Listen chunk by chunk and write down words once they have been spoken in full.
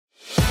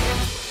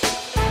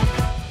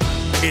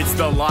It's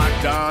the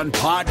Locked On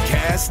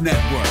Podcast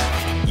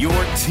Network, your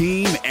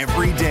team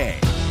every day.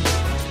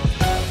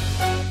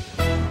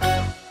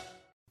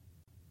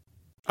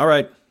 All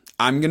right,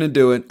 I'm going to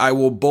do it. I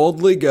will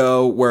boldly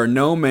go where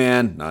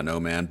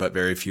but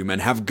very few men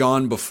have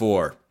gone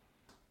before.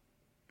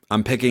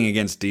 I'm picking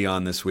against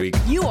Dion this week.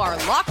 You are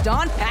Locked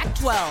On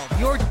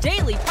Pac-12, your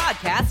daily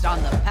podcast on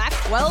the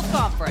Pac-12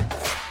 Conference.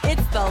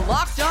 It's the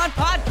Locked On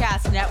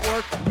Podcast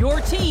Network,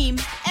 your team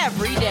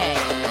every day.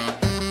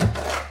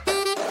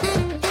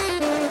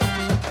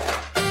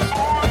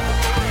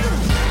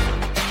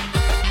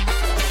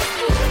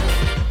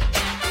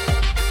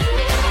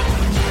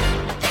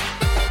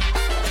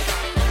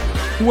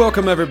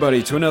 Welcome,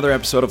 everybody, to another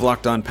episode of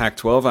Locked On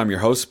Pac-12. I'm your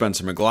host,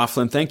 Spencer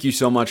McLaughlin. Thank you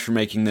so much for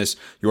making this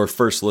your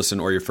first listen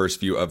or your first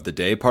view of the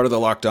day. Part of the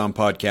Locked On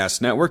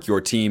Podcast Network, your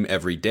team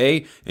every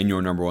day, and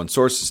your number one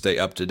source to stay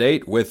up to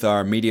date with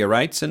our media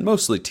rights and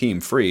mostly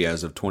team-free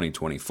as of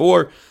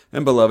 2024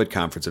 and beloved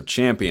Conference of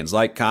Champions.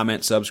 Like,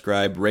 comment,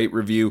 subscribe, rate,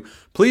 review.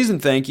 Please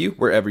and thank you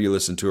wherever you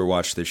listen to or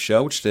watch this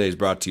show, which today is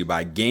brought to you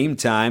by Game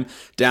Time.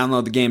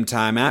 Download the Game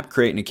Time app,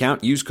 create an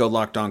account, use code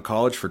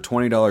LOCKEDONCollege for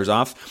 $20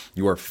 off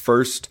your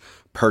first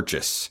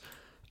purchase.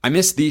 I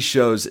miss these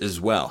shows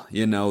as well.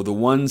 You know, the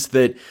ones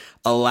that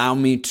allow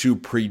me to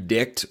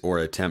predict or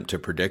attempt to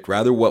predict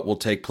rather what will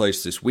take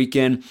place this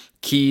weekend,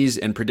 keys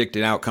and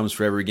predicted outcomes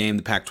for every game,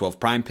 the Pac-12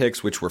 Prime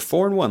Picks, which were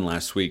 4-1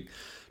 last week,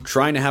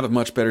 trying to have a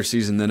much better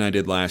season than I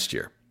did last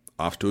year.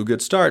 Off to a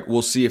good start.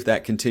 We'll see if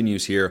that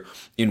continues here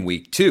in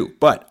week 2.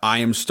 But I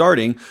am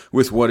starting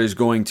with what is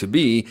going to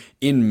be,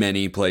 in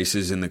many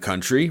places in the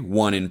country,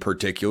 one in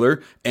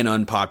particular, an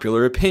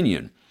unpopular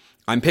opinion.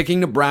 I'm picking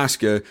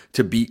Nebraska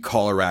to beat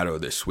Colorado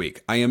this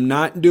week. I am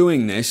not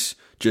doing this,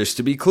 just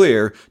to be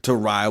clear, to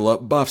rile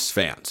up Buffs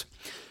fans.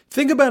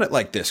 Think about it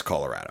like this,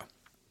 Colorado.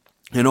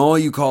 And all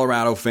you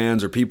Colorado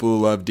fans or people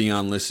who love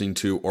Dion listening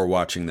to or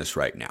watching this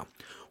right now.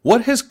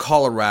 What has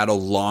Colorado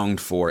longed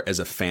for as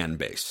a fan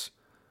base?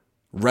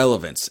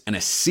 Relevance and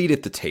a seat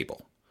at the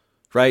table,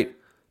 right?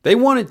 They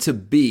wanted to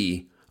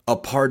be a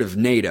part of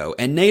NATO,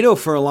 and NATO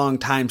for a long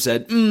time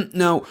said,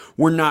 no,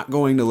 we're not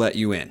going to let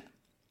you in.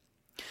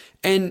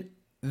 And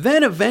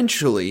then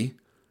eventually,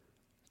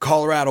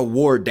 Colorado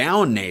wore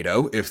down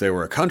NATO, if they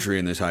were a country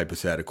in this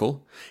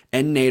hypothetical,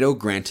 and NATO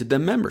granted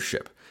them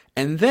membership.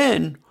 And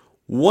then,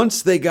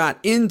 once they got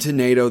into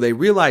NATO, they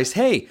realized,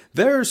 hey,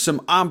 there are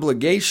some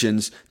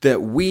obligations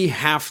that we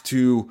have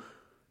to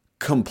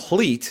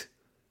complete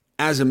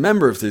as a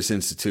member of this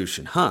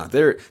institution.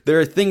 There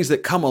are things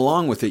that come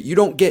along with it. You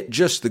don't get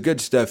just the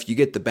good stuff, you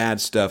get the bad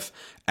stuff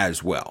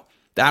as well.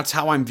 That's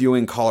how I'm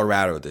viewing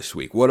Colorado this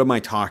week. What am I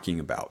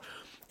talking about?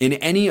 In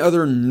any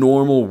other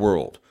normal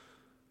world,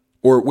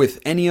 or with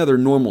any other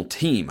normal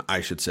team,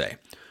 I should say,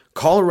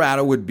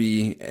 Colorado would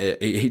be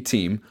a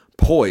team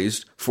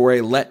poised for a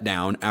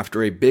letdown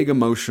after a big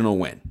emotional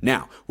win.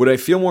 Now, would I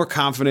feel more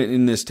confident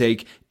in this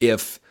take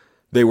if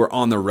they were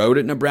on the road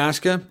at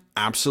Nebraska?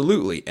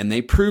 Absolutely, and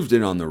they proved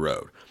it on the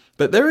road.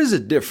 But there is a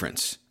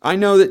difference. I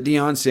know that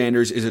Deion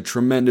Sanders is a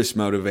tremendous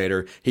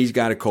motivator. He's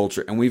got a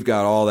culture, and we've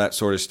got all that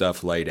sort of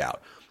stuff laid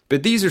out.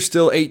 But these are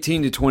still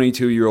 18 to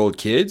 22-year-old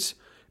kids.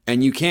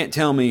 And you can't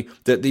tell me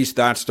that these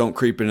thoughts don't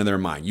creep into their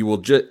mind. You will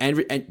just,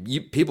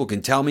 people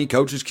can tell me,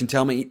 coaches can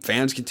tell me,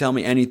 fans can tell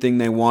me anything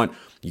they want.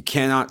 You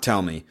cannot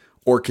tell me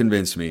or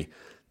convince me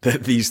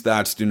that these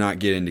thoughts do not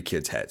get into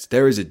kids' heads.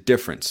 There is a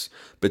difference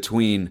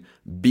between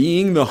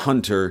being the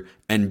hunter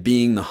and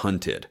being the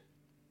hunted.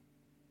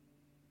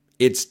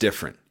 It's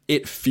different.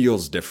 It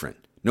feels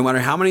different. No matter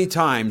how many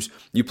times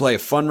you play a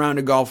fun round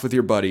of golf with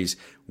your buddies,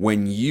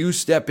 when you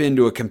step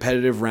into a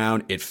competitive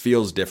round, it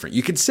feels different.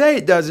 You could say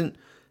it doesn't.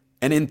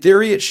 And in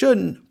theory, it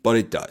shouldn't, but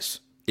it does.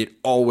 It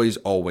always,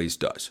 always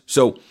does.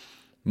 So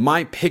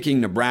my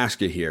picking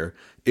Nebraska here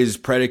is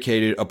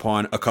predicated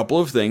upon a couple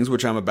of things,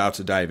 which I'm about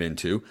to dive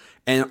into,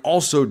 and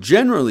also,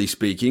 generally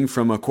speaking,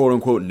 from a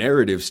quote-unquote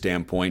narrative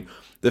standpoint,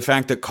 the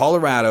fact that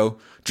Colorado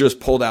just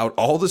pulled out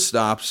all the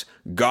stops,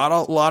 got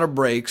a lot of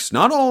breaks,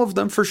 not all of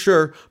them for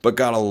sure, but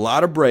got a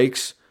lot of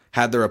breaks,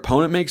 had their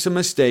opponent make some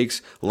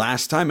mistakes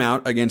last time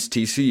out against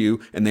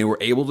TCU, and they were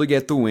able to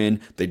get the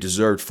win. They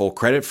deserved full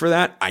credit for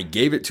that. I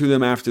gave it to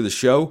them after the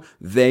show.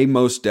 They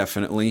most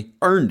definitely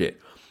earned it.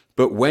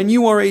 But when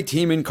you are a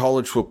team in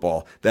college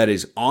football that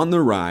is on the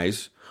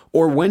rise,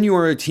 or when you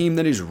are a team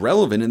that is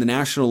relevant in the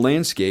national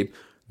landscape,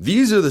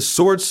 these are the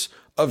sorts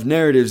of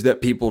narratives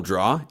that people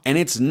draw, and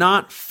it's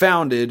not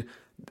founded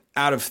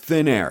out of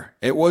thin air.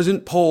 It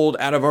wasn't pulled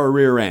out of our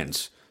rear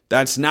ends.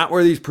 That's not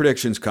where these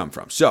predictions come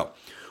from. So,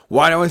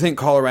 why do I think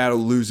Colorado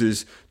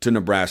loses to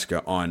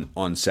Nebraska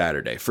on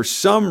Saturday? For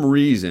some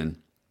reason,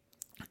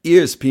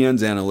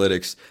 ESPN's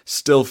analytics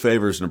still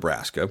favors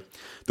Nebraska.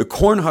 The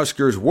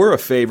Cornhuskers were a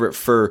favorite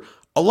for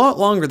a lot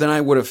longer than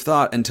I would have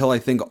thought until I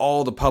think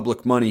all the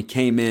public money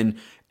came in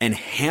and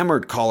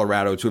hammered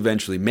Colorado to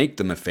eventually make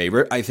them a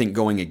favorite. I think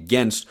going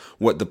against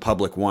what the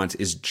public wants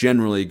is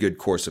generally a good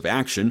course of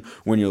action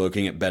when you're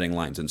looking at betting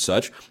lines and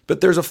such.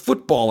 But there's a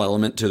football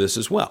element to this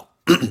as well.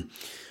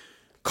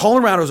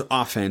 Colorado's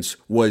offense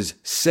was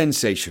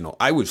sensational.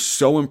 I was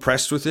so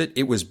impressed with it.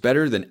 It was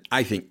better than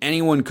I think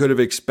anyone could have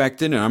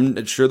expected, and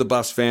I'm sure the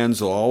Buffs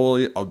fans will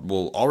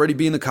already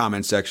be in the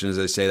comment section as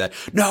I say that.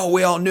 No,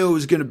 we all knew it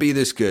was going to be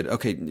this good.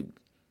 Okay,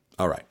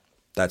 all right,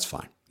 that's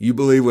fine. You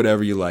believe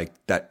whatever you like.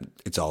 That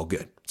it's all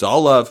good. It's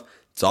all love.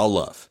 It's all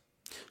love.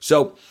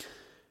 So,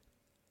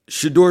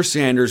 Shedeur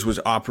Sanders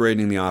was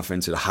operating the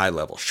offense at a high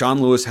level.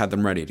 Sean Lewis had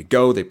them ready to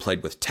go. They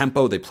played with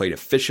tempo. They played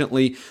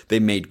efficiently. They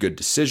made good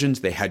decisions.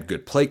 They had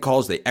good play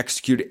calls. They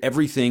executed.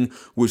 Everything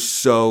was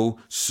so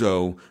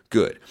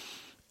good.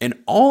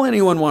 And all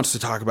anyone wants to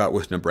talk about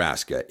with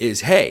Nebraska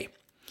is, hey,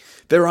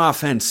 their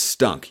offense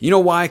stunk. You know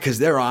why? Because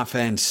their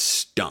offense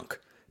stunk.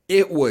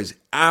 It was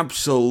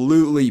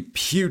absolutely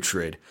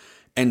putrid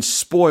and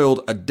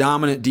spoiled a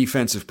dominant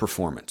defensive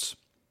performance.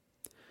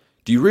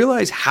 Do you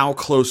realize how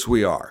close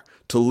we are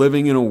to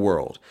living in a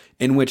world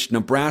in which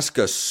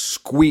Nebraska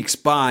squeaks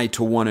by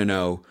to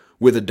 1-0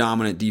 with a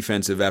dominant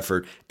defensive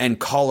effort and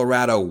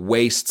Colorado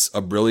wastes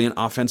a brilliant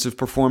offensive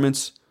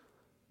performance?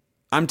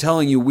 I'm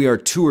telling you, we are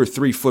 2 or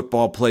 3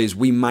 football plays.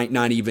 We might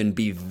not even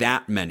be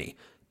that many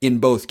in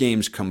both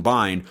games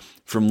combined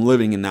from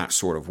living in that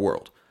sort of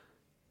world.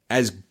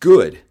 As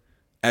good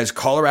as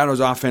Colorado's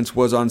offense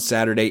was on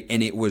Saturday,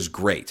 and it was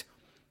great,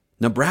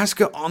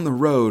 Nebraska on the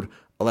road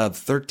allowed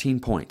 13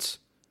 points.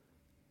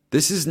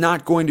 This is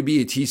not going to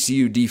be a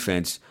TCU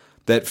defense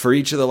that for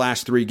each of the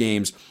last 3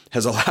 games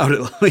has allowed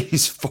at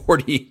least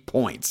 40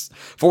 points,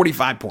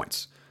 45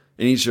 points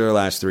in each of their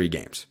last 3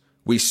 games.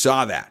 We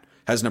saw that.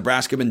 Has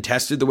Nebraska been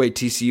tested the way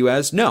TCU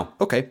has? No.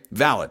 Okay,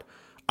 valid.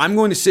 I'm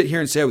going to sit here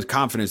and say with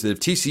confidence that if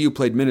TCU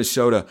played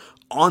Minnesota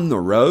on the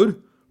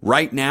road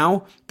right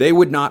now, they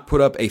would not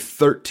put up a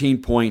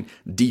 13-point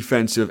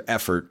defensive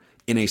effort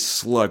in a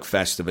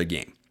slugfest of a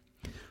game.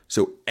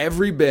 So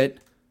every bit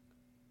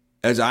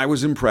as I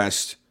was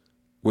impressed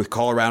with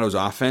Colorado's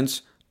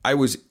offense, I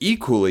was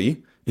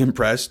equally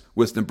impressed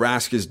with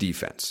Nebraska's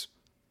defense.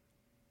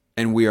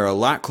 And we are a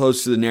lot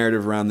close to the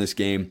narrative around this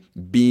game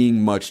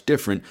being much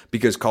different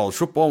because college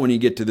football, when you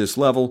get to this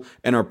level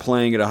and are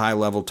playing at a high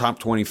level, top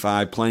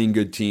 25, playing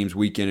good teams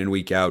week in and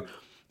week out,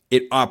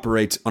 it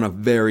operates on a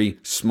very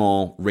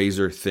small,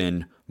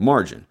 razor-thin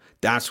margin.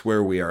 That's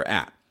where we are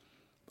at.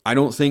 I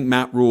don't think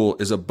Matt Rule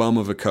is a bum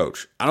of a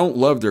coach. I don't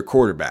love their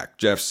quarterback,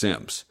 Jeff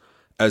Sims,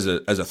 as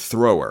a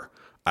thrower.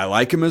 I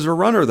like him as a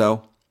runner,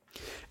 though.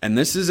 And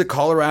this is a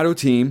Colorado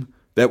team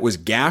that was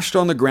gashed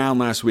on the ground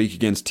last week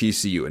against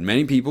TCU. And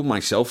many people,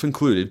 myself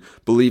included,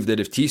 believe that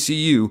if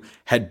TCU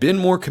had been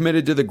more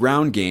committed to the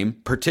ground game,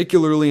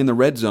 particularly in the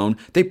red zone,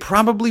 they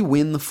probably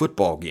win the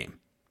football game.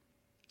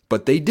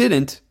 But they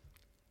didn't,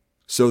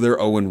 so they're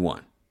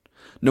 0-1.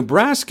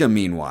 Nebraska,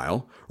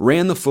 meanwhile,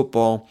 ran the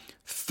football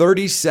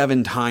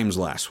 37 times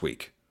last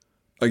week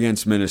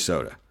against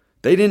Minnesota.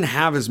 They didn't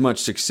have as much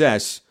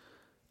success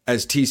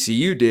as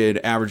TCU did,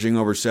 averaging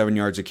over 7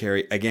 yards a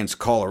carry against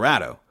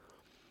Colorado.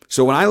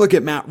 So when I look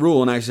at Matt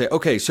Rule and I say,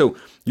 okay, so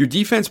your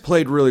defense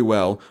played really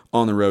well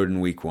on the road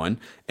in week 1,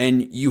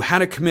 and you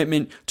had a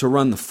commitment to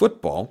run the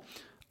football,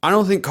 I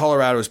don't think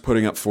Colorado is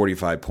putting up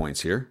 45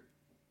 points here.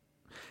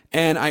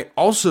 And I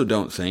also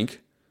don't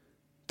think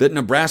that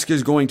Nebraska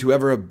is going to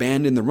ever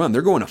abandon the run.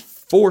 They're going to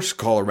force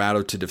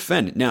Colorado to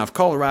defend it. Now, if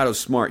Colorado's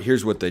smart,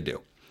 here's what they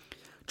do.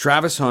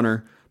 Travis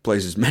Hunter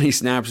plays as many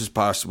snaps as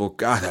possible.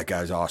 God, that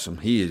guy's awesome.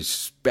 He is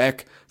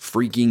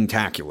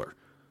spec-freaking-tacular.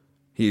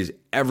 He is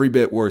every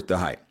bit worth the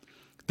hype.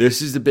 This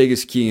is the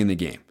biggest key in the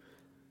game.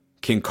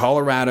 Can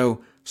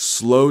Colorado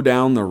slow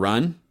down the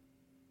run?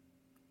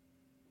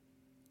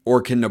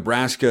 Or can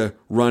Nebraska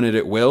run it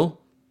at will?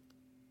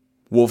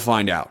 We'll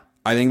find out.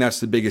 I think that's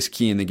the biggest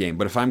key in the game.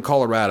 But if I'm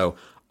Colorado,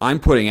 I'm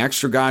putting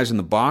extra guys in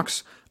the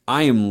box.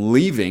 I am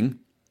leaving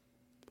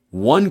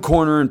one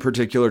corner in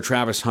particular,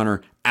 Travis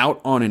Hunter,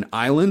 out on an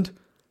island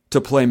to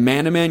play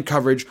man-to-man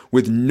coverage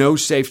with no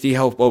safety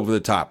help over the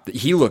top.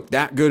 He looked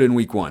that good in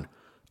week 1.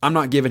 I'm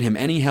not giving him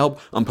any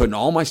help. I'm putting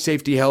all my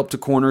safety help to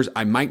corners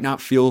I might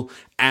not feel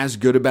as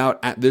good about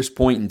at this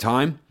point in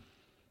time.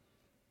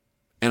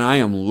 And I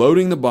am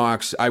loading the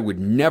box. I would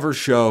never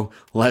show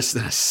less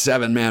than a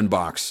 7-man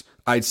box.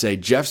 I'd say,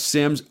 Jeff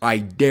Sims, I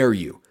dare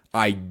you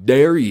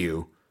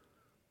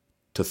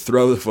to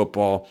throw the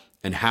football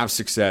and have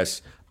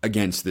success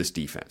against this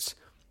defense.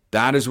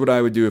 That is what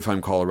I would do if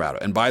I'm Colorado.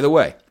 And by the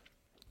way,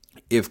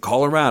 if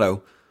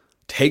Colorado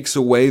takes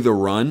away the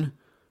run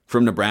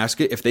from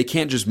Nebraska, if they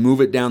can't just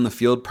move it down the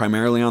field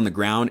primarily on the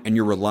ground and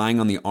you're relying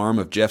on the arm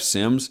of Jeff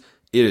Sims,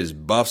 it is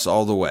Buffs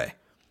all the way.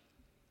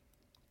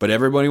 But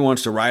everybody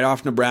wants to write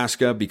off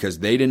Nebraska because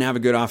they didn't have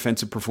a good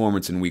offensive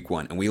performance in week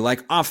 1. And we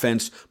like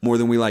offense more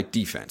than we like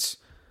defense.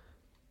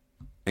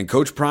 And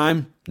Coach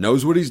Prime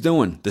knows what he's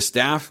doing. The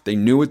staff, they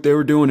knew what they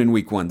were doing in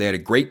week 1. They had a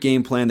great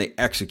game plan. They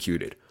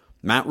executed.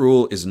 Matt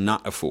Rule is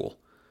not a fool.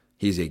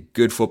 He's a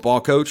good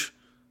football coach.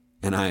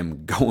 And I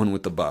am going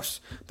with the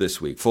Buffs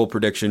this week. Full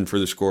prediction for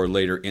the score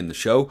later in the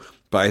show.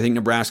 But I think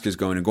Nebraska is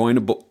going to go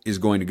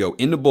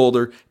into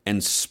Boulder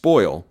and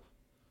spoil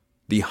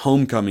the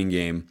homecoming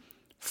game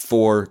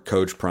for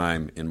Coach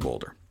Prime in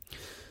Boulder.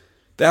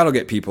 That'll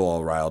get people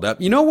all riled up.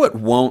 You know what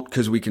won't,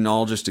 because we can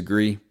all just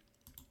agree?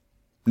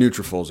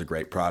 Nutrafol is a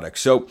great product.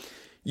 So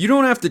you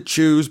don't have to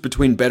choose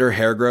between better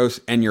hair growth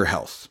and your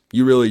health.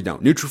 You really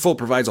don't. Nutrafol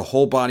provides a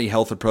whole body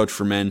health approach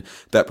for men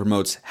that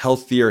promotes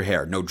healthier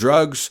hair. No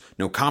drugs,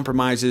 no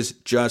compromises,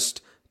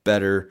 just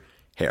better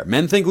hair.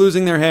 Men think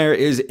losing their hair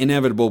is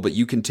inevitable, but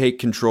you can take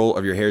control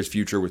of your hair's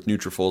future with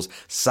Nutrafol's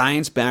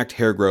science-backed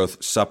hair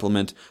growth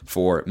supplement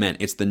for men.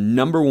 It's the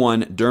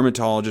 #1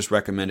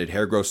 dermatologist-recommended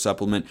hair growth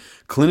supplement,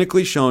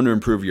 clinically shown to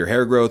improve your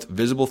hair growth,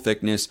 visible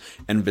thickness,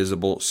 and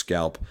visible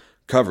scalp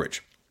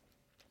coverage.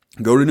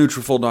 Go to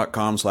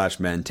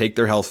Nutrafol.com/men, take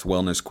their health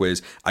wellness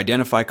quiz,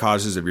 identify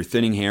causes of your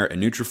thinning hair,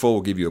 and Nutrafol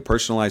will give you a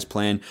personalized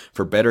plan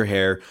for better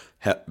hair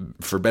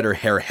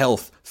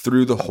health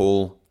through the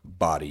whole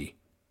body.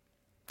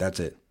 That's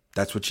it.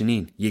 That's what you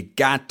need. You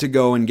got to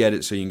go and get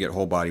it so you can get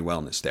whole body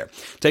wellness there.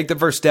 Take the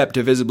first step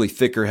to visibly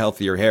thicker,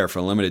 healthier hair. For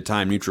a limited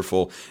time,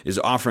 Nutrafol is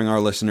offering our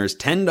listeners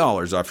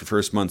 $10 off your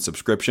first month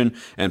subscription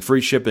and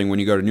free shipping when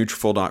you go to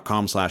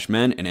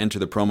Nutrafol.com/men and enter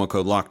the promo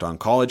code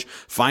LOCKEDONCollege.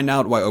 Find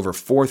out why over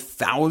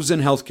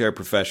 4,000 healthcare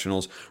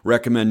professionals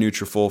recommend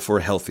Nutrafol for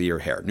healthier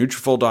hair.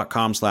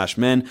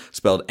 Nutrafol.com/men,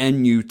 spelled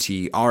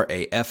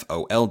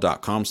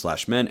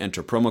Nutrafol.com/men.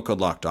 Enter promo code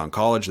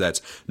LOCKEDONCollege.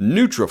 That's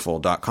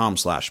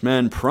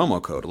Nutrafol.com/men,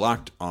 promo code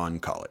Locked On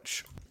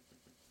College.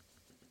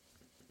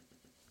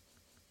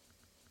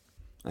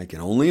 I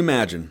can only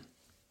imagine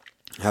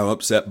how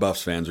upset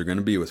Buffs fans are going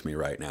to be with me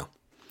right now.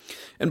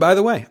 And by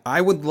the way,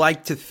 I would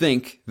like to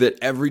think that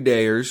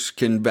everydayers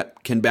can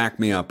back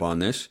me up on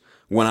this.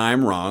 When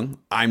I'm wrong,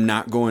 I'm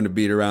not going to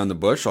beat around the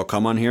bush. I'll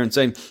come on here and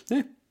say,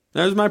 hey,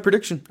 that was my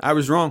prediction. I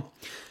was wrong.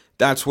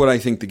 That's what I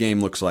think the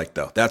game looks like,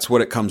 though. That's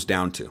what it comes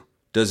down to.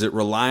 Does it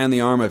rely on the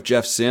arm of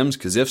Jeff Sims?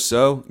 Because if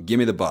so, give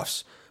me the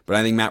Buffs. But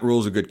I think Matt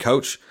Rule's a good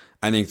coach.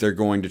 I think they're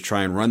going to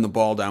try and run the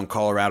ball down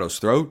Colorado's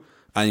throat.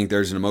 I think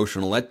there's an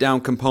emotional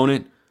letdown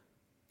component.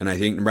 And I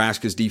think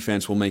Nebraska's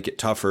defense will make it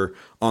tougher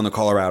on the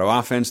Colorado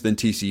offense than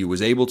TCU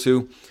was able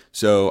to.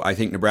 So I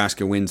think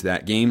Nebraska wins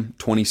that game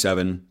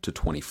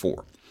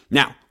 27-24.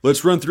 Now,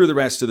 let's run through the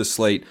rest of the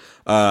slate.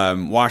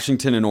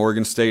 Washington and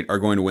Oregon State are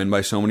going to win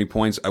by so many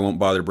points. I won't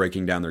bother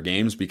breaking down their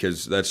games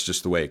because that's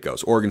just the way it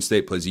goes. Oregon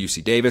State plays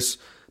UC Davis.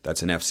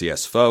 That's an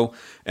FCS foe.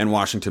 And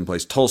Washington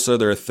plays Tulsa.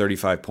 They're a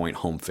 35-point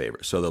home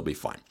favorite, so they'll be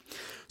fine.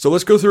 So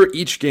let's go through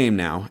each game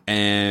now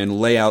and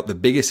lay out the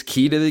biggest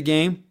key to the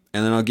game,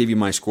 and then I'll give you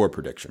my score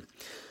prediction.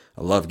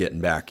 I love getting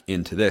back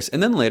into this.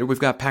 And then later, we've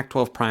got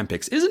Pac-12 Prime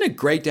Picks. Isn't it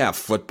great to have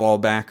football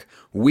back?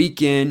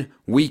 Week in,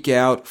 week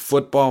out,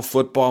 football.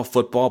 Put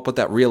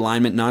that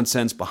realignment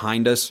nonsense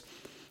behind us.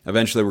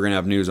 Eventually, we're going to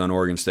have news on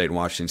Oregon State and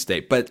Washington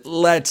State, but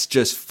let's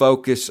just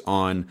focus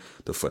on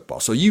the football.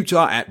 So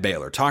Utah at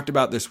Baylor. Talked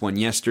about this one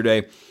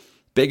yesterday.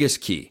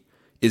 Biggest key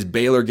is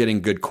Baylor getting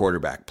good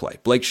quarterback play.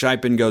 Blake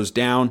Shipen goes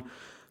down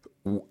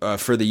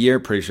for the year.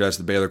 Pretty sure that's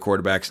the Baylor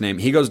quarterback's name.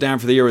 He goes down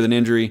for the year with an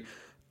injury.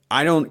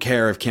 I don't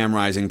care if Cam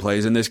Rising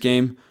plays in this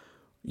game.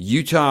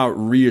 Utah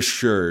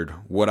reassured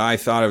what I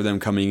thought of them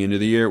coming into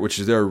the year, which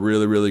is they're a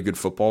really, really good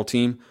football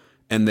team.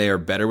 And they are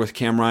better with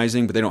Cam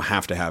Rising, but they don't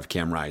have to have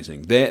Cam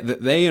Rising.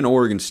 They and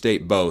Oregon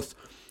State both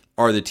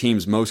are the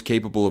teams most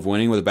capable of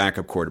winning with a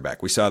backup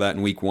quarterback. We saw that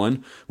in week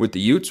 1 with the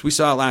Utes. We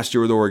saw it last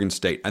year with Oregon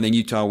State. I think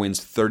Utah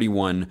wins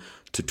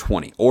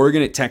 31-20.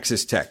 Oregon at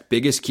Texas Tech.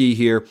 Biggest key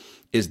here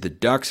is the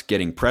Ducks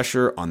getting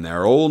pressure on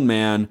their old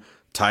man,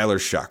 Tyler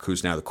Shuck,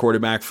 who's now the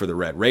quarterback for the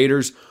Red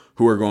Raiders,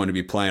 who are going to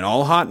be playing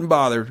all hot and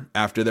bothered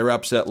after their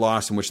upset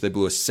loss in which they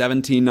blew a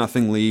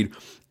 17-0 lead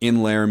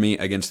in Laramie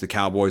against the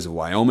Cowboys of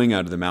Wyoming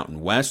out of the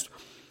Mountain West.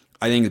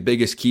 I think the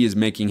biggest key is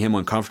making him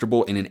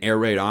uncomfortable in an air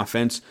raid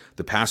offense.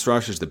 The pass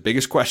rush is the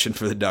biggest question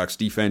for the Ducks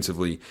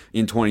defensively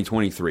in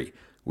 2023.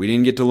 We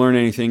didn't get to learn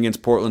anything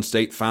against Portland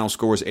State. Final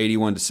score was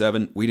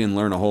 81-7. We didn't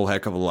learn a whole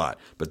heck of a lot.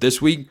 But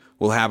this week,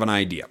 we'll have an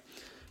idea.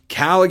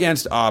 Cal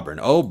against Auburn.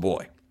 Oh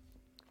boy.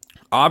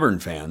 Auburn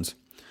fans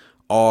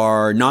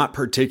are not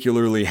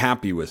particularly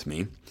happy with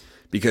me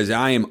because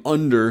I am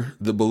under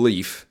the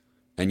belief,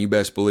 and you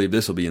best believe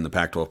this will be in the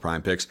Pac-12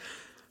 Prime Picks,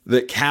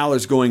 that Cal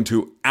is going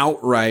to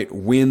outright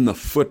win the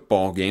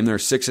football game. They're a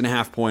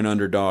 6.5-point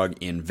underdog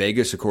in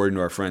Vegas, according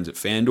to our friends at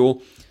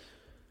FanDuel.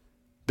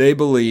 They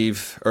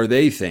believe, or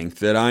they think,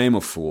 that I am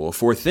a fool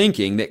for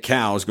thinking that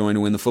Cal is going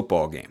to win the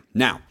football game.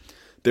 Now,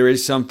 there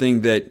is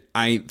something that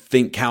I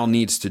think Cal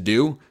needs to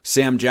do.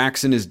 Sam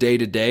Jackson is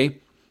day-to-day.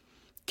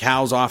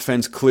 Cal's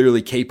offense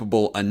clearly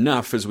capable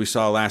enough, as we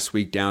saw last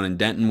week down in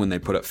Denton when they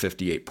put up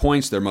 58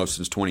 points, their most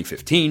since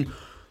 2015.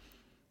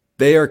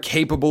 They are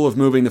capable of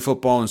moving the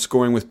football and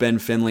scoring with Ben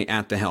Finley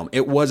at the helm.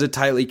 It was a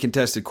tightly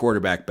contested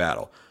quarterback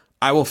battle.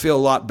 I will feel a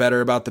lot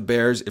better about the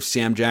Bears if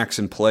Sam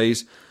Jackson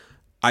plays.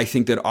 I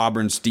think that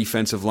Auburn's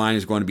defensive line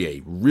is going to be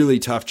a really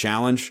tough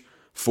challenge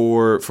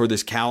for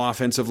this Cal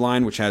offensive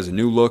line, which has a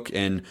new look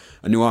and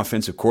a new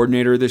offensive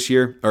coordinator this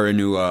year, or a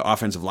new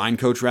offensive line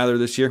coach rather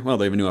this year. Well,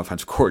 they have a new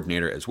offensive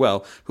coordinator as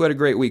well, who had a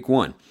great week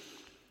 1.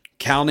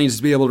 Cal needs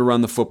to be able to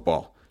run the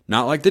football.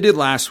 Not like they did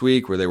last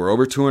week where they were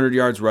over 200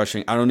 yards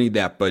rushing. I don't need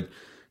that, but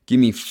Give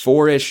me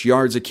 4-ish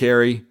yards a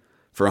carry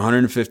for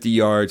 150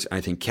 yards.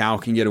 I think Cal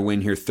can get a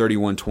win here,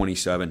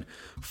 31-27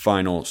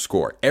 final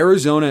score.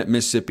 Arizona at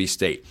Mississippi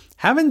State.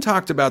 Haven't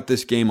talked about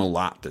this game a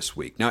lot this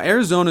week. Now,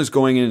 Arizona's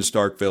going into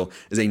Starkville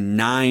as a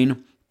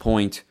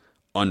 9-point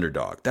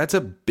underdog. That's a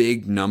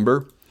big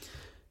number.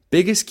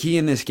 Biggest key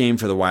in this game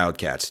for the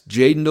Wildcats,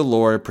 Jaden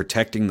DeLore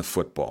protecting the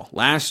football.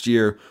 Last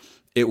year,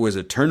 it was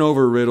a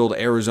turnover-riddled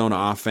Arizona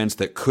offense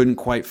that couldn't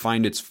quite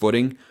find its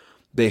footing.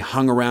 They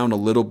hung around a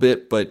little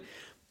bit, but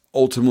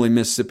ultimately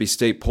Mississippi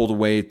State pulled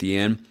away at the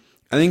end.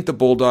 I think the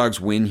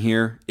Bulldogs win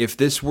here. If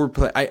this were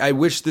I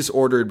wish this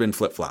order had been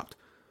flip-flopped.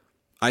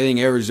 I think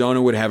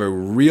Arizona would have a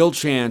real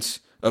chance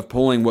of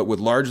pulling what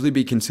would largely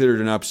be considered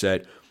an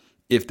upset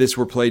if this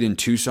were played in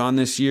Tucson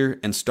this year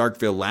and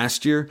Starkville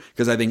last year,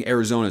 because I think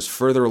Arizona's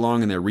further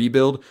along in their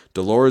rebuild.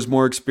 DeLore's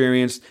more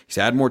experienced. He's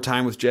had more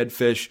time with Jed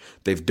Fish.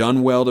 They've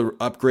done well to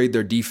upgrade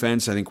their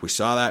defense. I think we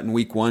saw that in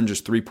week 1,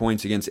 just 3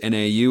 points against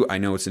NAU. I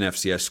know it's an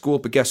FCS school,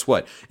 but guess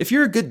what? If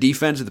you're a good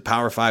defense at the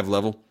Power 5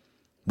 level,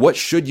 what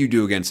should you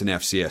do against an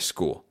FCS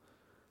school?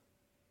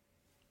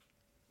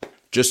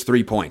 Just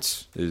 3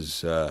 points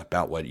is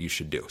about what you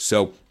should do.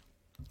 So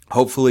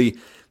hopefully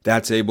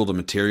that's able to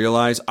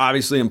materialize.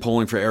 Obviously, I'm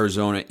pulling for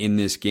Arizona in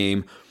this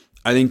game.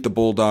 I think the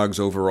Bulldogs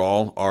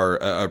overall are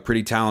a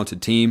pretty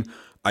talented team.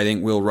 I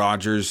think Will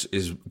Rogers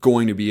is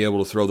going to be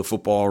able to throw the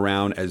football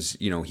around, as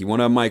you know, he won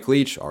on Mike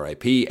Leach,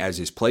 RIP, as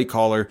his play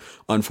caller,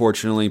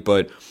 unfortunately.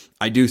 But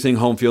I do think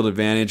home field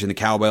advantage and the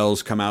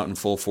Cowbells come out in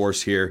full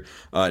force here.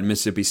 And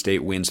Mississippi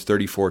State wins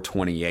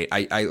 34-28.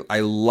 I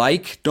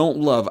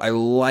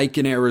like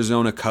an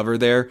Arizona cover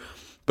there.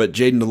 But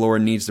Jaden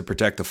DeLore needs to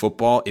protect the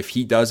football. If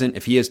he doesn't,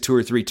 if he has 2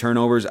 or 3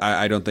 turnovers,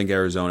 I don't think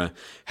Arizona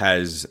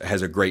has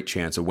a great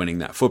chance of winning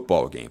that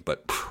football game.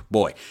 But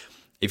boy,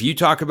 if you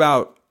talk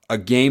about a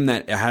game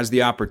that has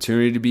the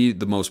opportunity to be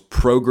the most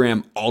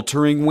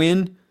program-altering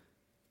win,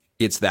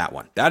 it's that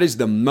one. That is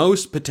the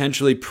most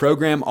potentially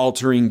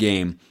program-altering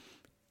game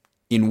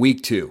in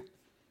week 2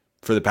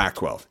 for the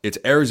Pac-12. It's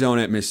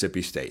Arizona at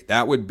Mississippi State.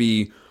 That would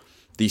be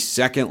the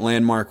second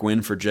landmark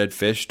win for Jed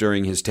Fish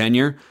during his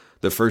tenure.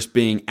 The first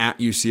being at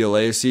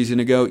UCLA a season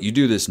ago. You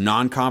do this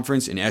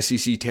non-conference in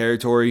SEC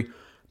territory,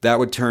 that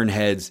would turn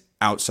heads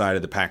outside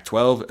of the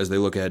Pac-12 as they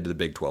look ahead to the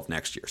Big 12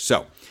 next year.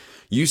 So,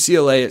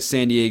 UCLA at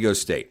San Diego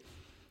State.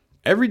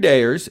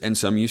 Everydayers and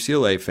some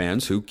UCLA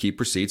fans who keep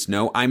receipts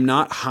know I'm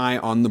not high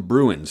on the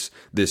Bruins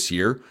this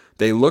year.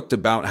 They looked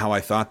about how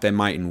I thought they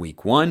might in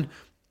week 1.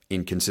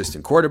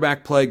 Inconsistent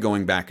quarterback play,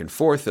 going back and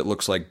forth. It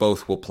looks like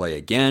both will play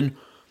again.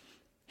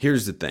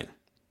 Here's the thing.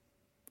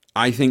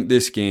 I think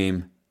this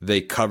game, they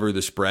cover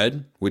the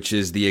spread, which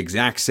is the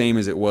exact same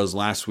as it was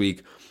last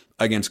week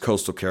against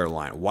Coastal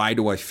Carolina. Why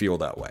do I feel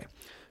that way?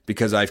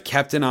 Because I've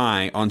kept an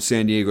eye on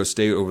San Diego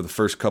State over the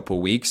first couple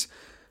weeks.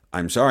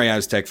 I'm sorry,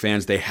 Aztec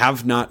fans, they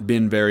have not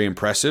been very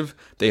impressive.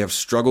 They have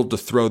struggled to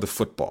throw the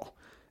football.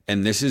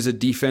 And this is a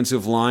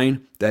defensive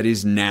line that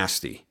is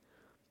nasty.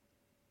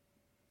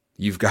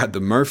 You've got the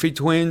Murphy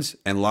twins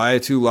and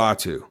Laiatu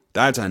Latu.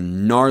 That's a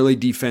gnarly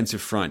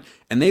defensive front.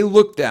 And they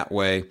look that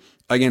way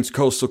against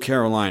Coastal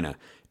Carolina.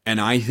 And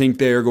I think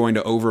they are going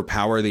to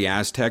overpower the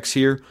Aztecs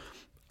here.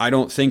 I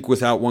don't think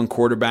without one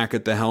quarterback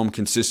at the helm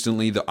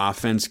consistently, the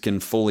offense can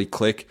fully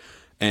click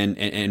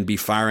and be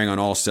firing on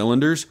all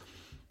cylinders.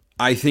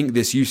 I think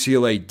this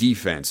UCLA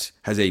defense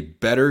has a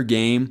better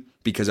game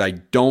because I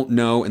don't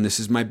know, and this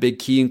is my big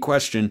key in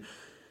question,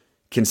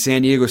 can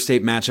San Diego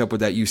State match up with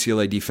that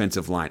UCLA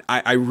defensive line?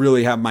 I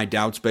really have my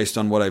doubts based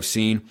on what I've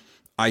seen.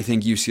 I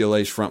think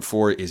UCLA's front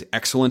four is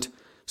excellent.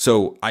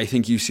 So I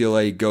think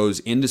UCLA goes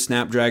into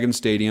Snapdragon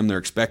Stadium. They're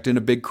expecting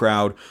a big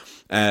crowd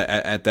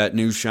at that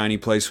new shiny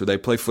place where they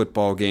play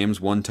football games.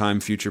 One-time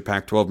future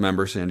Pac-12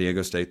 member, San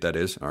Diego State, that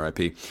is,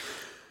 RIP.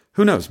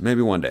 Who knows?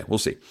 Maybe one day. We'll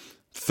see.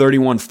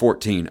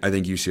 31-14, I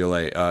think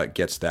UCLA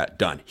gets that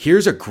done.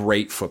 Here's a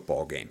great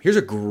football game. Here's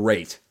a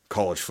great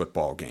college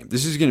football game.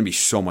 This is going to be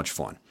so much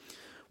fun.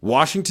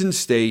 Washington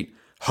State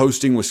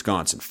hosting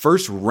Wisconsin.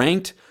 First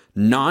ranked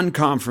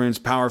non-conference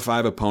Power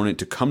 5 opponent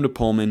to come to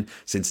Pullman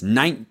since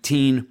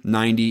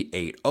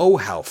 1998. Oh,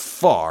 how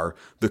far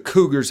the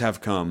Cougars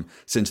have come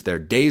since their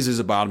days as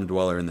a bottom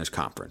dweller in this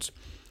conference.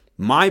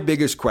 My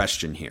biggest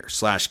question here,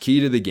 /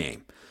 key to the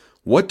game,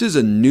 what does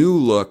a new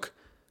look,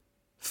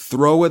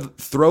 throw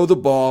the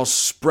ball,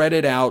 spread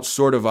it out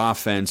sort of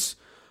offense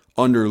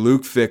under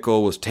Luke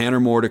Fickell with Tanner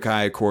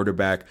Mordecai at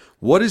quarterback,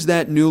 what does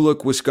that new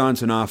look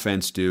Wisconsin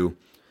offense do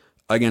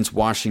against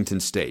Washington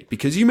State?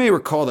 Because you may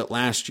recall that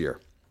last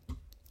year,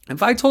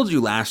 if I told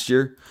you last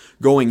year,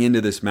 going into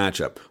this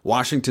matchup,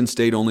 Washington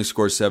State only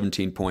scored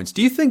 17 points,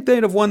 do you think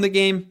they'd have won the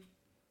game?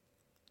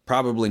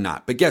 Probably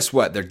not. But guess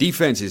what? Their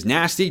defense is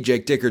nasty.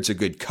 Jake Dickert's a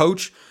good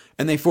coach,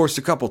 and they forced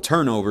a couple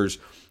turnovers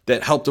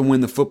that helped them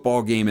win the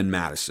football game in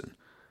Madison.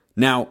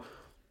 Now,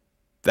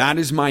 that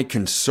is my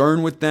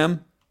concern with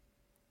them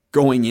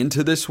going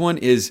into this one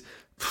is,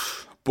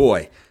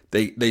 boy,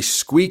 they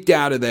squeaked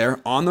out of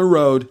there on the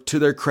road. To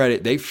their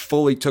credit, they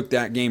fully took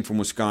that game from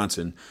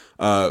Wisconsin,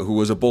 who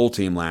was a bowl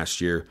team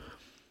last year.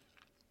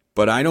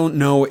 but I don't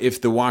know if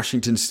the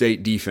Washington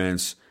State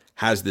defense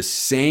has the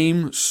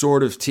same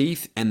sort of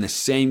teeth and the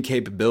same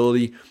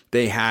capability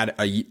they had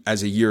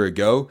as a year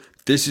ago.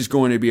 This is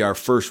going to be our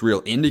first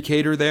real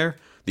indicator there.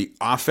 The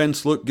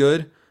offense looked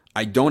good.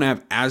 I don't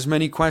have as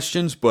many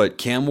questions, but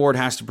Cam Ward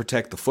has to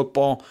protect the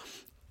football,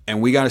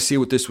 and we got to see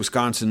what this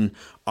Wisconsin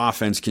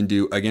offense can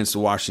do against the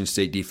Washington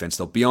State defense.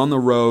 They'll be on the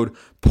road.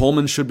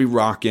 Pullman should be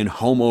rocking,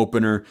 home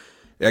opener.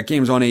 That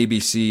game's on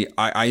ABC.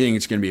 I think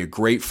it's going to be a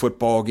great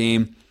football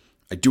game.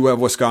 I do have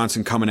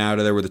Wisconsin coming out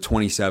of there with a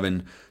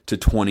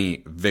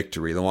 27-20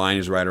 victory. The line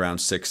is right around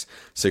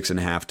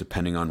 6.5,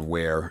 depending on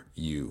where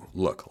you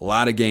look. A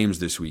lot of games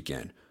this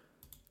weekend.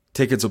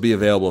 Tickets will be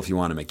available if you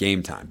want them at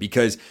Game Time,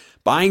 because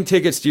buying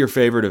tickets to your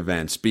favorite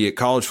events, be it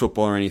college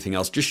football or anything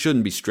else, just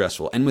shouldn't be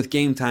stressful. And with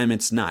Game Time,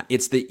 it's not.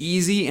 It's the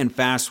easy and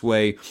fast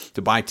way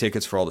to buy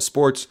tickets for all the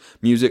sports,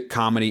 music,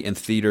 comedy, and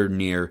theater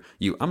near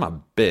you. I'm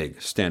a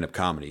big stand-up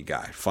comedy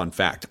guy. Fun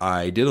fact,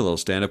 I did a little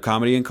stand-up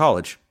comedy in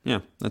college.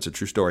 Yeah, that's a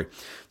true story.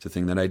 It's a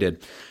thing that I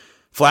did.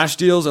 Flash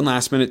deals and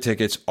last-minute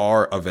tickets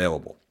are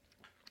available.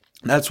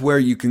 That's where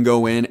you can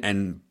go in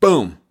and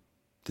boom,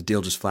 the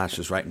deal just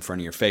flashes right in front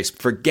of your face.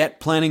 Forget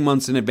planning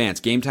months in advance.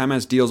 Game Time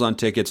has deals on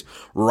tickets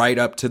right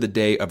up to the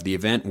day of the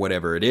event,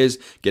 whatever it is.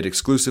 Get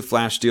exclusive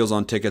flash deals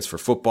on tickets for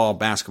football,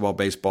 basketball,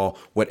 baseball,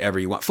 whatever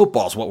you want.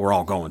 Football's what we're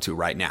all going to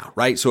right now,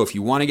 right? So if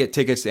you want to get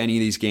tickets to any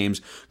of these games,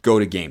 go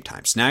to Game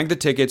Time. Snag the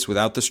tickets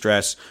without the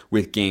stress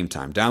with Game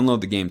Time. Download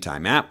the Game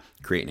Time app,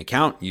 create an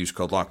account, use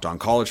code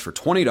LOCKEDONCollege for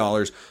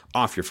 $20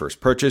 off your first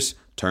purchase.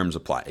 Terms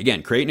apply.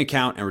 Again, create an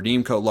account and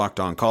redeem code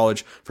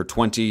LOCKEDONCollege for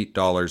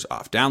 $20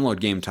 off. Download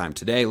Game Time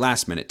today.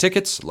 Last minute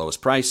tickets,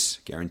 lowest price,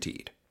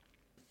 guaranteed.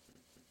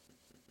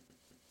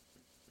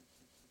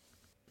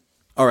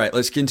 All right,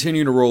 let's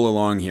continue to roll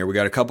along here. We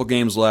got a couple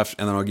games left,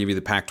 and then I'll give you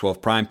the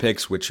Pac-12 Prime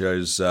Picks, which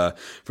is, for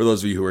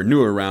those of you who are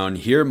new around,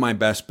 here are my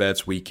best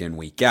bets week in,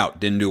 week out.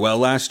 Didn't do well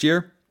last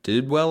year.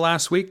 Did well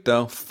last week,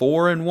 though.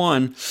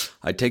 4-1.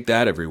 I'd take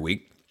that every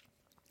week.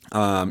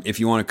 If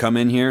you want to come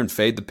in here and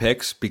fade the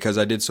picks because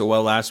I did so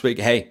well last week,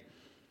 hey,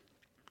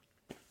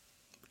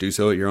 do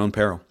so at your own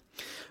peril.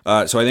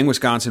 So I think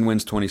Wisconsin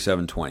wins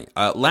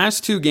 27-20.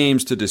 Last two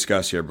games to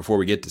discuss here before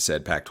we get to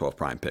said Pac-12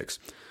 Prime Picks.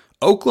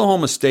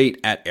 Oklahoma State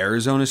at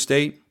Arizona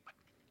State.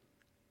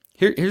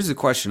 Here's the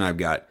question I've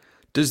got.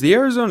 Does the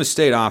Arizona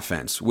State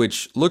offense,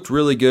 which looked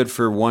really good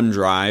for one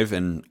drive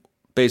and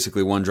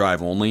basically one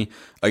drive only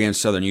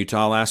against Southern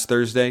Utah last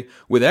Thursday,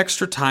 with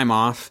extra time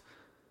off,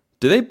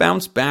 do they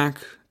bounce back?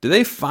 Do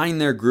they find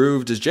their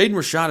groove? Does Jaden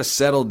Rashada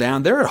settle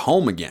down? They're at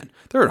home again.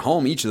 They're at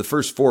home each of the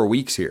first 4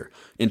 weeks here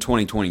in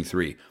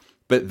 2023.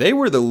 But they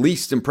were the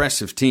least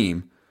impressive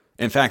team.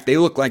 In fact, they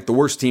look like the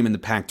worst team in the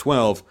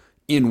Pac-12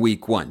 in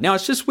week 1. Now,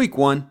 it's just week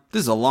 1.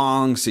 This is a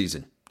long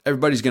season.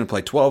 Everybody's going to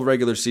play 12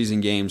 regular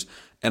season games,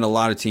 and a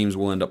lot of teams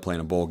will end up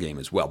playing a bowl game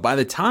as well. By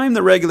the time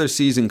the regular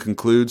season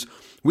concludes,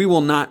 we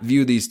will not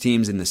view these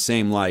teams in the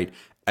same light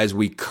as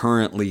we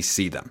currently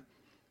see them.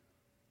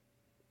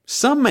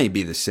 Some may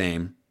be the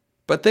same,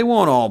 but they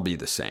won't all be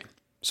the same.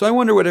 So I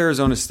wonder what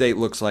Arizona State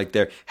looks like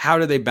there. How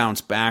do they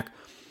bounce back?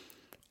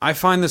 I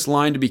find this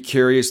line to be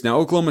curious. Now,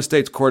 Oklahoma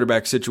State's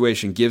quarterback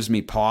situation gives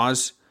me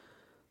pause.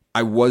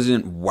 I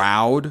wasn't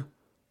wowed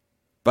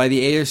by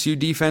the ASU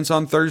defense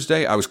on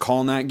Thursday. I was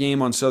calling that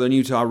game on Southern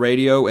Utah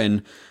radio,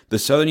 and the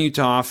Southern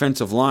Utah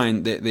offensive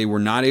line, they were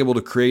not able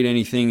to create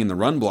anything in the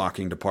run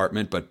blocking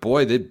department, but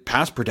boy, the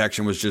pass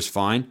protection was just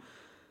fine.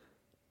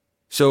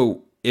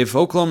 So if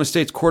Oklahoma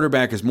State's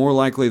quarterback is more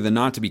likely than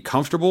not to be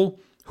comfortable,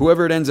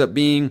 whoever it ends up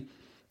being,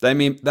 that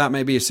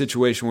may be a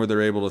situation where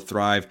they're able to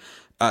thrive.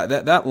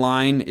 That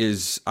line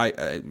is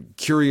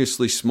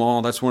curiously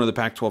small. That's one of the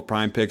Pac-12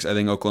 Prime Picks. I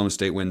think Oklahoma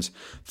State wins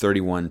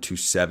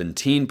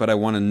 31-17, but I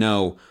want to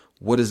know,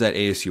 what does that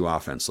ASU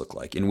offense look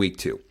like in week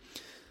 2?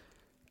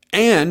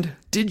 And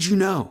did you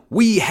know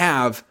we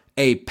have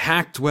a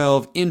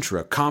Pac-12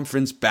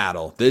 intra-conference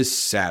battle this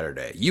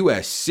Saturday?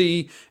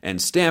 USC and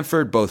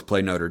Stanford both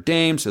play Notre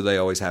Dame, so they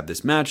always have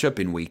this matchup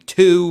in week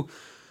 2.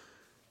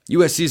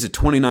 USC is a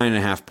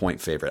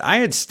 29.5-point favorite. I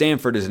had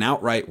Stanford as an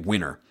outright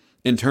winner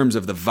in terms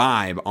of the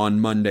vibe on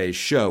Monday's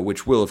show,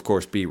 which will, of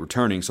course, be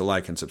returning, so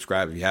like and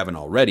subscribe if you haven't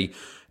already.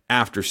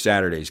 After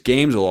Saturday's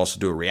games, we'll also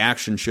do a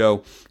reaction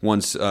show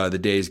once the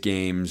day's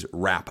games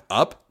wrap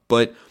up.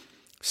 But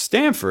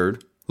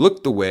Stanford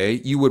looked the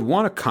way you would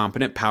want a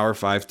competent Power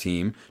 5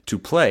 team to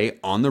play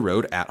on the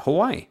road at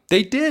Hawaii.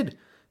 They did.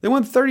 They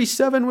won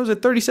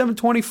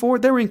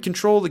 37-24? They were in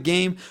control of the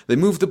game. They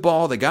moved the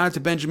ball. They got it to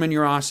Benjamin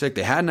Jurasik.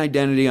 They had an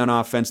identity on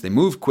offense. They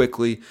moved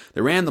quickly.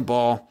 They ran the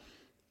ball.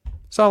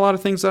 Saw a lot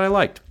of things that I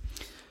liked.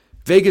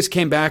 Vegas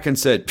came back and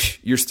said,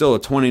 you're still a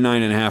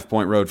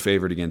 29.5-point road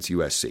favorite against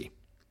USC.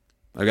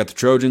 I got the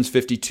Trojans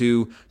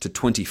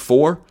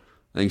 52-24.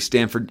 I think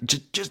Stanford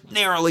just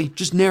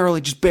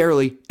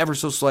barely, ever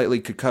so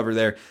slightly could cover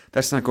there.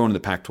 That's not going to the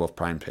Pac-12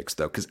 Prime Picks,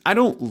 though, because I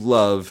don't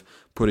love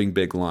putting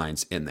big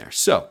lines in there.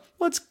 So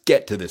let's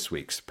get to this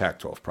week's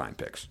Pac-12 Prime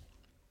Picks.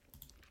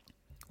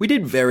 We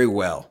did very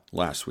well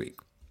last week.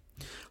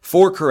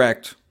 4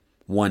 correct,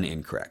 one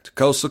incorrect.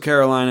 Coastal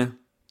Carolina,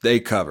 they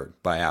covered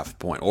by half a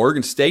point.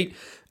 Oregon State,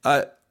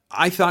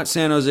 I thought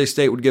San Jose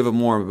State would give them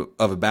more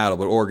of a battle,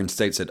 but Oregon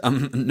State said,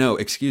 no,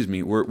 excuse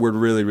me, we're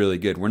really, really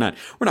good. We're not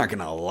going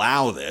to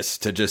allow this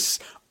to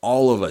just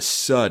all of a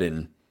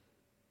sudden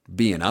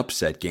be an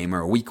upset game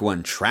or a week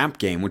one trap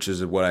game, which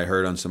is what I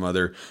heard on some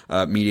other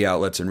media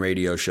outlets and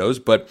radio shows.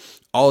 But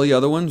all the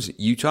other ones,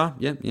 Utah,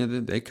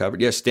 they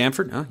covered. Yeah,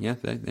 Stanford,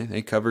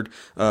 they covered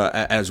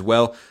as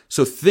well.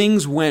 So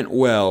things went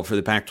well for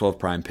the Pac-12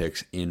 prime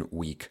picks in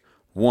week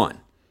one.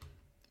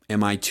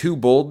 Am I too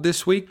bold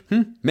this week?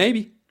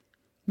 Maybe.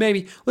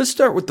 Let's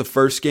start with the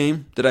first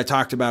game that I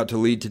talked about to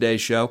lead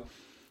today's show.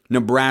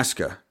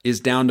 Nebraska is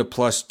down to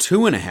plus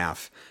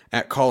 2.5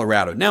 at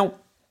Colorado. Now,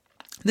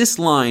 this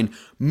line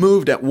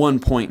moved at one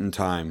point in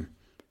time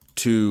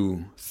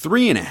to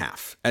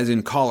 3.5, as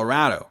in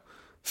Colorado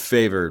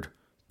favored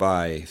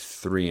by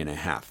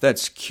 3.5.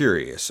 That's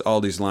curious.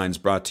 All these lines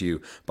brought to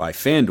you by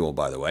FanDuel,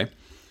 by the way.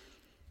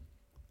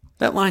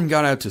 That line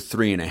got out to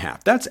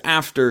 3.5. That's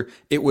after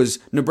it was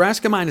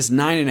Nebraska minus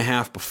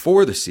 9.5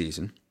 before the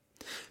season.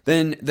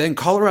 Then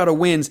Colorado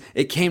wins.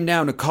 It came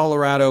down to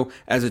Colorado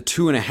as a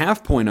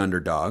 2.5 point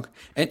underdog.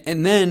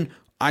 And then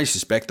I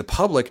suspect the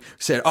public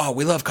said, oh,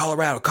 we love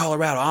Colorado.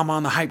 I'm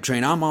on the hype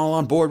train. I'm all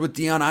on board with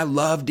Deion. I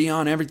love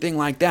Deion, everything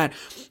like that.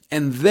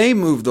 And they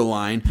moved the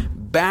line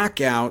back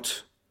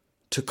out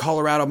to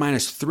Colorado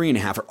minus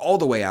 3.5, or all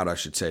the way out, I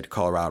should say, to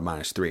Colorado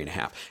minus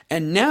 3.5.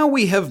 And now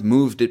we have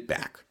moved it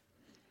back.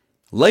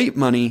 Late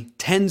money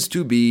tends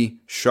to be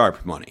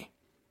sharp money.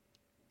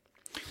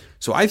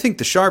 So I think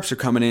the sharps are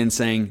coming in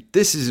saying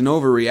this is an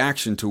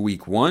overreaction to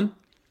week one.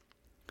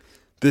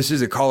 This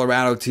is a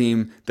Colorado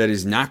team that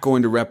is not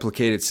going to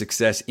replicate its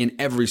success in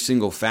every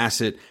single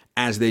facet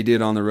as they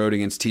did on the road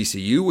against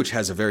TCU, which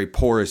has a very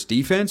porous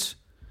defense.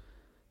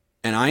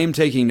 And I am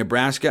taking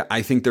Nebraska.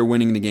 I think they're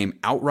winning the game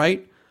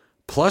outright,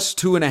 plus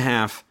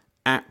 2.5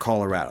 at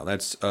Colorado.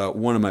 That's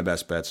one of my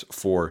best bets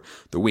for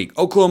the week.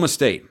 Oklahoma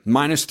State,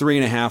 minus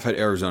 3.5 at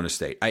Arizona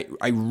State.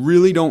 I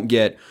really don't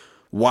get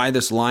why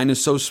this line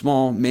is so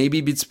small. Maybe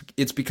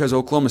it's because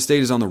Oklahoma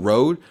State is on the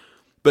road,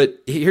 but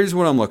here's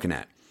what I'm looking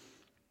at.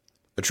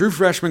 A true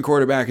freshman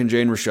quarterback in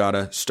Jane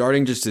Rashada,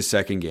 starting just his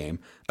second game.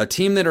 A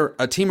team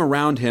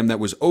around him that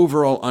was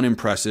overall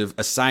unimpressive,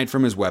 aside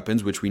from his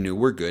weapons, which we knew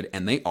were good,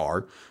 and they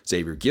are.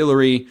 Xavier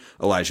Guillory,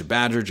 Elijah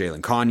Badger,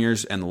 Jalen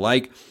Conyers, and the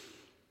like.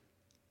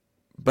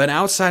 But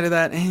outside of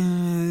that,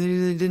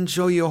 it didn't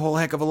show you a whole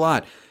heck of a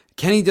lot.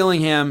 Kenny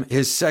Dillingham,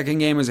 his second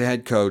game as a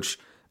head coach,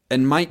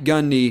 and Mike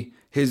Gundy,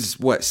 his,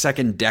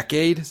 second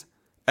decade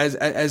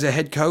as a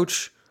head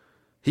coach?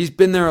 He's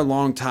been there a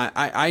long time.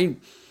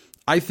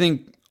 I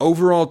think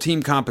overall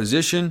team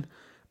composition,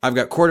 I've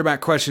got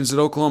quarterback questions at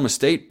Oklahoma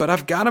State, but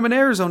I've got him in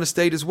Arizona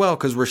State as well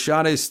because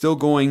Rashada is still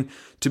going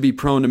to be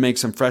prone to make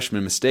some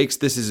freshman mistakes.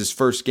 This is his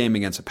first game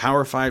against a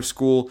Power 5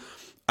 school.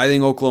 I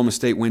think Oklahoma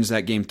State wins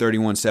that game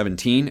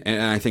 31-17,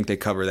 and I think they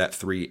cover that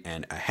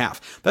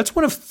 3.5. That's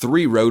one of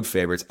three road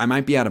favorites. I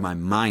might be out of my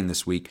mind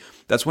this week.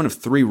 That's one of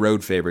three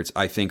road favorites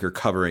I think are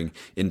covering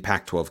in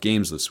Pac-12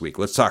 games this week.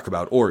 Let's talk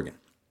about Oregon.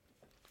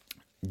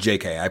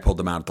 JK, I pulled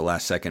them out at the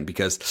last second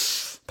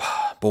because,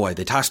 boy,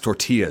 they toss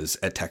tortillas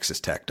at Texas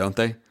Tech, don't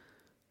they?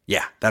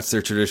 Yeah, that's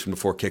their tradition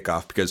before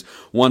kickoff because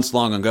once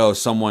long ago,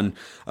 someone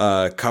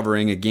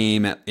covering a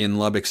game in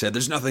Lubbock said,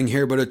 there's nothing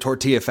here but a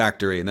tortilla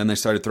factory. And then they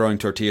started throwing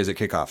tortillas at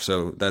kickoff.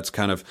 So that's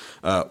kind of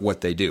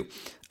what they do.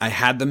 I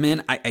had them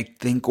in. I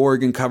think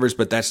Oregon covers,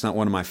 but that's not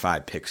one of my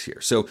 5 picks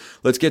here. So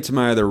let's get to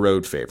my other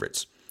road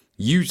favorites.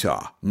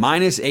 Utah,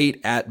 minus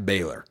 8 at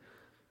Baylor.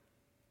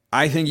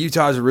 I think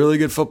Utah is a really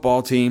good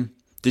football team.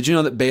 Did you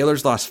know that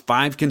Baylor's lost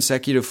 5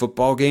 consecutive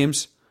football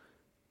games,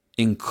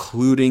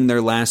 including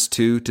their last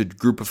 2 to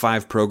Group of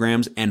 5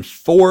 programs, and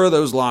 4 of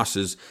those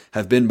losses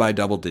have been by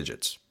double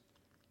digits?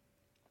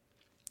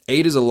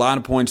 8 is a lot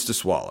of points to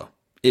swallow.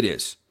 It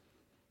is.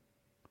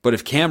 But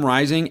if Cam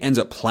Rising ends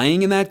up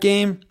playing in that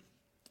game,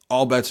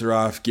 all bets are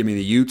off. Give me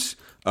the Utes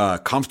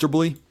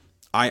comfortably.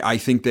 I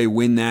think they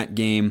win that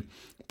game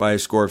by a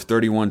score of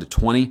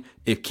 31-20.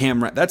 If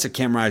that's if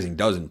Cam Rising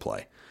doesn't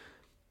play.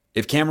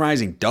 If Cam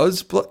Rising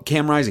does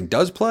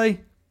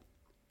play,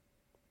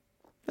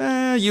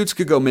 Utes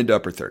could go mid to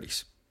upper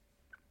 30s.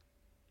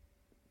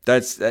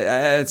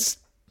 That's.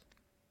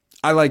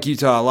 I like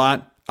Utah a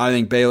lot. I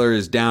think Baylor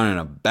is down in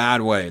a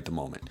bad way at the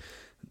moment.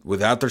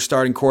 Without their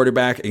starting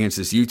quarterback against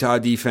this Utah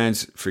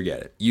defense, forget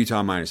it.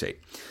 Utah minus 8.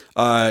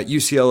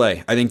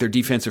 UCLA, I think their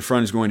defensive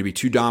front is going to be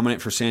too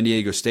dominant for San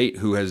Diego State,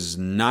 who has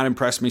not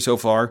impressed me so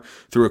far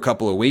through a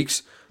couple of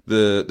weeks.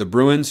 The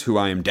Bruins, who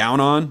I am down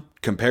on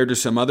compared to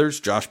some others.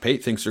 Josh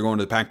Pate thinks they're going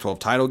to the Pac-12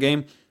 title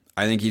game.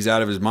 I think he's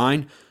out of his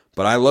mind,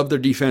 but I love their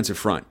defensive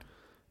front.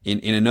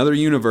 In another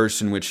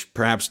universe in which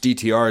perhaps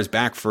DTR is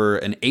back for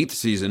an 8th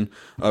season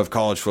of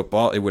college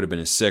football, it would have been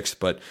his 6th,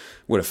 but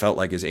would have felt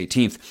like his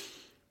 18th.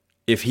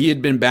 If he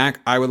had been back,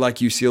 I would like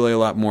UCLA a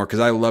lot more because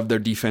I love their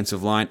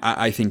defensive line.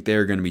 I think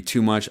they're going to be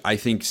too much. I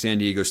think San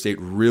Diego State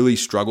really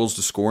struggles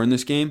to score in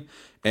this game,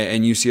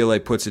 and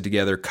UCLA puts it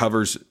together,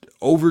 covers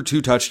over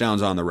 2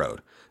 touchdowns on the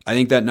road. I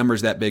think that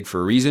number's that big for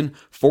a reason.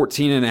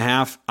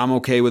 14.5, I'm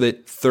okay with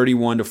it.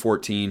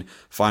 31-14,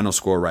 final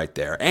score right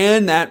there.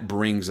 And that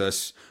brings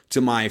us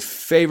to my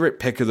favorite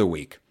pick of the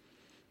week.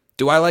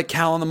 Do I like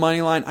Cal on the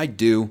money line? I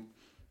do.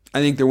 I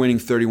think they're winning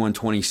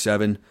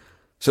 31-27.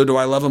 So do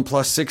I love them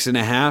plus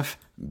 6.5?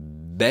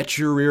 Bet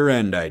your rear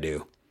end I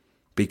do.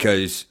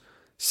 Because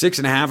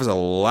 6.5 is a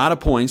lot of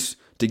points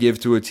to give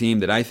to a team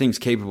that I think is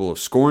capable of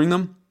scoring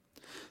them,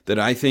 that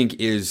I think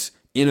is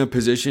in a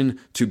position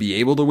to be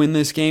able to win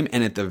this game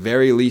and at the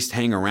very least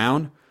hang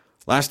around.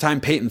 Last time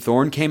Peyton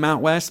Thorne came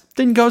out west,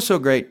 didn't go so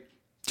great.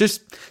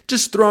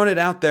 Just throwing it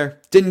out there.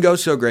 Didn't go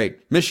so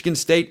great. Michigan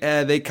State,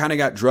 they kind of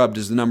got drubbed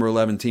as the number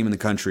 11 team in the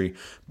country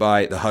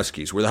by the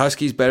Huskies. Were the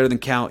Huskies better than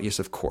Cal? Yes,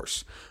 of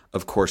course.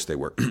 Of course they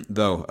were.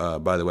 Though,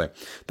 by the way,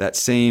 that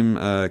same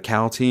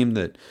Cal team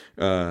that,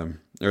 or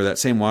that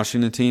same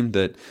Washington team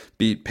that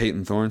beat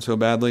Peyton Thorne so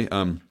badly,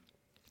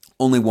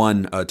 only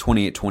won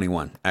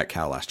 28-21 at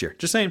Cal last year.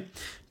 Just saying.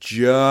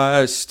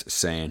 Just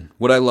saying.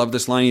 Would I love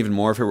this line even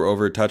more if it were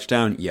over a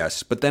touchdown?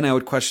 Yes. But then I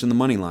would question the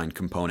money line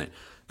component.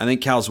 I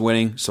think Cal's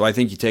winning, so I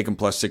think you take them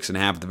plus 6.5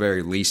 at the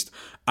very least.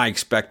 I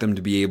expect them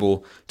to be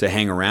able to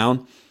hang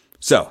around.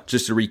 So,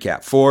 just to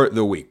recap for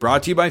the week.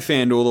 Brought to you by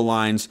FanDuel. The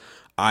lines,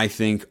 I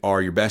think,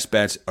 are your best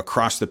bets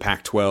across the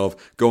Pac-12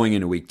 going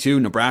into week 2.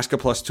 Nebraska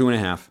plus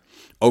 2.5.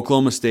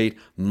 Oklahoma State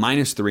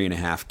minus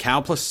 3.5.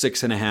 Cal plus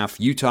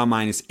 6.5. Utah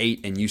minus 8.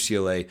 And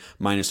UCLA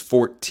minus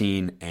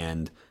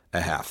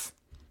 14.5.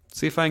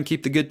 See if I can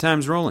keep the good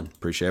times rolling.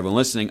 Appreciate everyone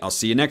listening. I'll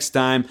see you next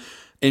time.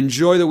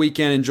 Enjoy the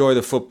weekend, enjoy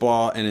the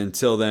football, and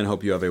until then,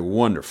 hope you have a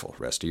wonderful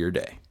rest of your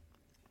day.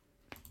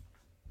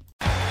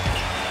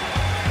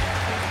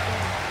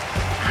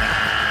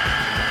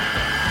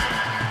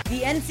 The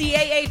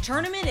NCAA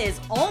tournament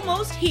is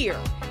almost here,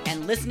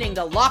 and listening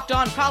to Locked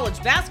On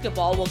College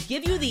Basketball will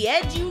give you the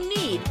edge you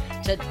need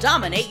to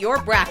dominate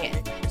your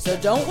bracket. So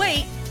don't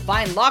wait.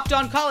 Find Locked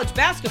On College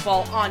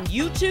Basketball on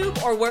YouTube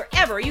or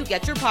wherever you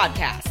get your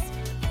podcasts.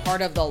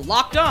 Part of the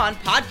Locked On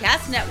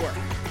Podcast Network.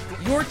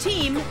 Your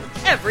team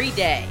every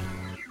day.